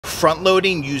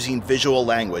front-loading using visual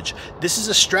language. This is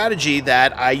a strategy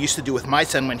that I used to do with my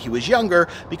son when he was younger,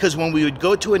 because when we would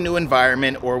go to a new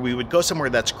environment or we would go somewhere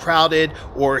that's crowded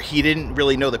or he didn't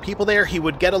really know the people there, he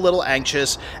would get a little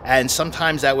anxious, and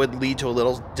sometimes that would lead to a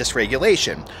little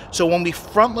dysregulation. So when we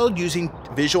front-load using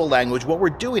visual language, what we're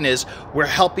doing is we're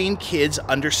helping kids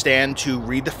understand to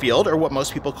read the field, or what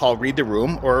most people call read the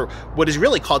room, or what is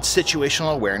really called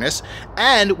situational awareness,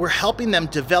 and we're helping them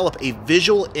develop a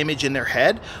visual image in their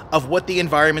head of what the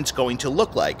environment's going to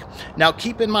look like. Now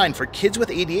keep in mind, for kids with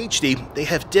ADHD, they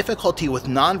have difficulty with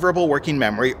nonverbal working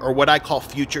memory, or what I call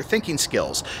future thinking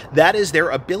skills. That is their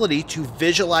ability to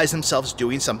visualize themselves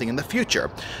doing something in the future.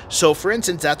 So for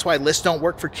instance, that's why lists don't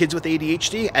work for kids with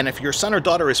ADHD, and if your son or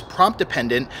daughter is prompt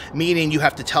dependent, meaning you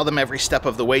have to tell them every step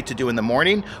of the way to do in the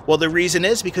morning, well, the reason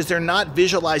is because they're not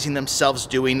visualizing themselves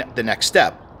doing the next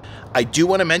step. I do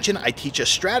want to mention I teach a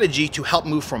strategy to help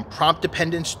move from prompt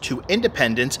dependence to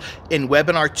independence in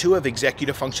Webinar 2 of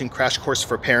Executive Function Crash Course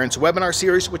for Parents webinar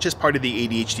series, which is part of the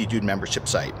ADHD Dude membership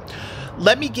site.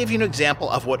 Let me give you an example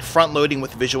of what front-loading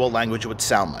with visual language would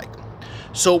sound like.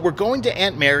 So we're going to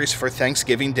Aunt Mary's for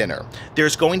Thanksgiving dinner.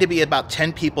 There's going to be about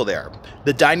 10 people there.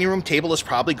 The dining room table is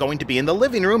probably going to be in the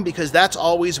living room because that's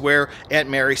always where Aunt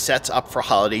Mary sets up for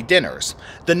holiday dinners.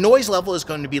 The noise level is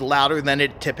going to be louder than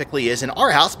it typically is in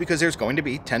our house because there's going to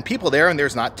be 10 people there and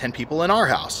there's not 10 people in our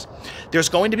house. There's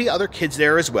going to be other kids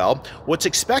there as well. What's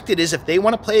expected is if they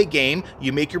want to play a game,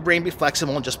 you make your brain be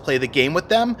flexible and just play the game with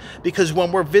them, because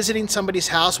when we're visiting somebody's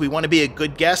house, we want to be a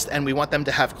good guest and we want them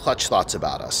to have clutch thoughts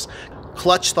about us.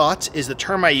 Clutch thoughts is the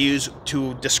term I use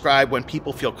to describe when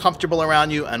people feel comfortable around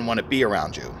you and want to be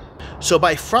around you. So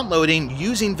by front-loading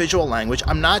using visual language,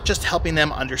 I'm not just helping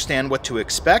them understand what to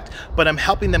expect, but I'm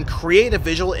helping them create a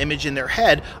visual image in their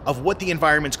head of what the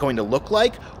environment's going to look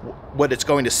like, what it's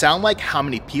going to sound like, how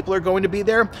many people are going to be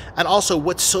there, and also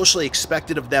what's socially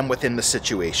expected of them within the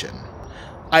situation.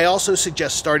 I also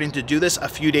suggest starting to do this a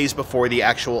few days before the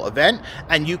actual event,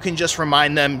 and you can just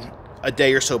remind them a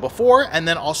day or so before, and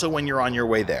then also when you're on your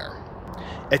way there.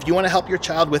 If you want to help your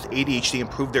child with ADHD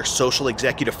improve their social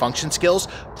executive function skills,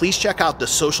 please check out the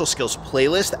social skills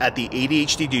playlist at the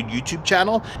ADHD Dude YouTube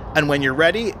channel. And when you're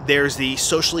ready, there's the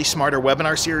Socially Smarter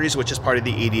webinar series, which is part of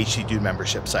the ADHD Dude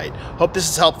membership site. Hope this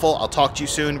is helpful. I'll talk to you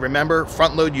soon. Remember,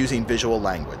 front load using visual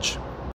language.